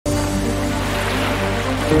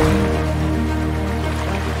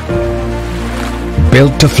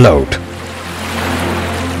Built to float.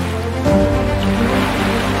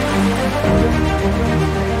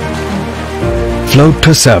 Float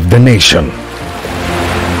to serve the nation.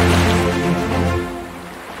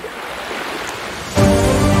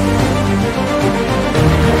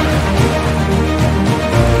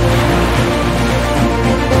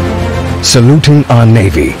 Saluting our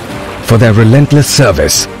Navy for their relentless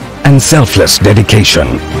service and selfless dedication.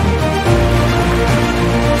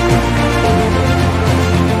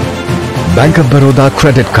 Bank of Baroda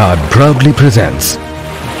Credit Card proudly presents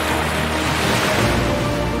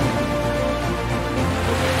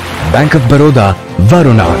Bank of Baroda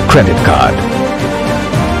Varunah Credit Card.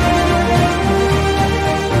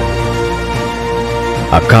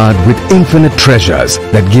 A card with infinite treasures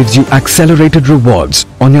that gives you accelerated rewards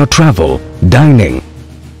on your travel, dining,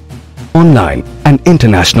 online and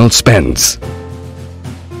international spends.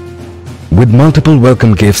 With multiple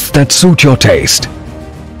welcome gifts that suit your taste.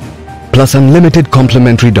 Plus unlimited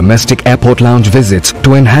complimentary domestic airport lounge visits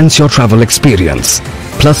to enhance your travel experience.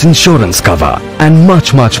 Plus insurance cover and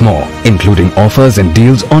much more, including offers and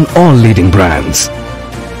deals on all leading brands.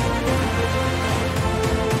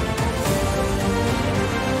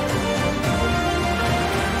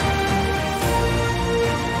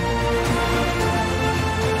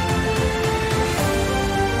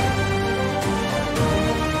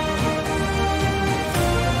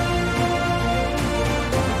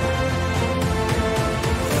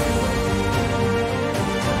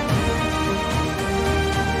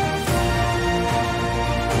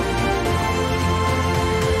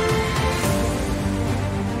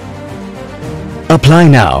 Apply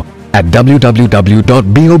now at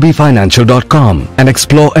www.bobfinancial.com and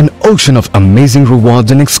explore an ocean of amazing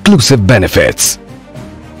rewards and exclusive benefits.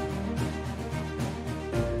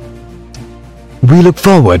 We look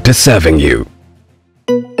forward to serving you.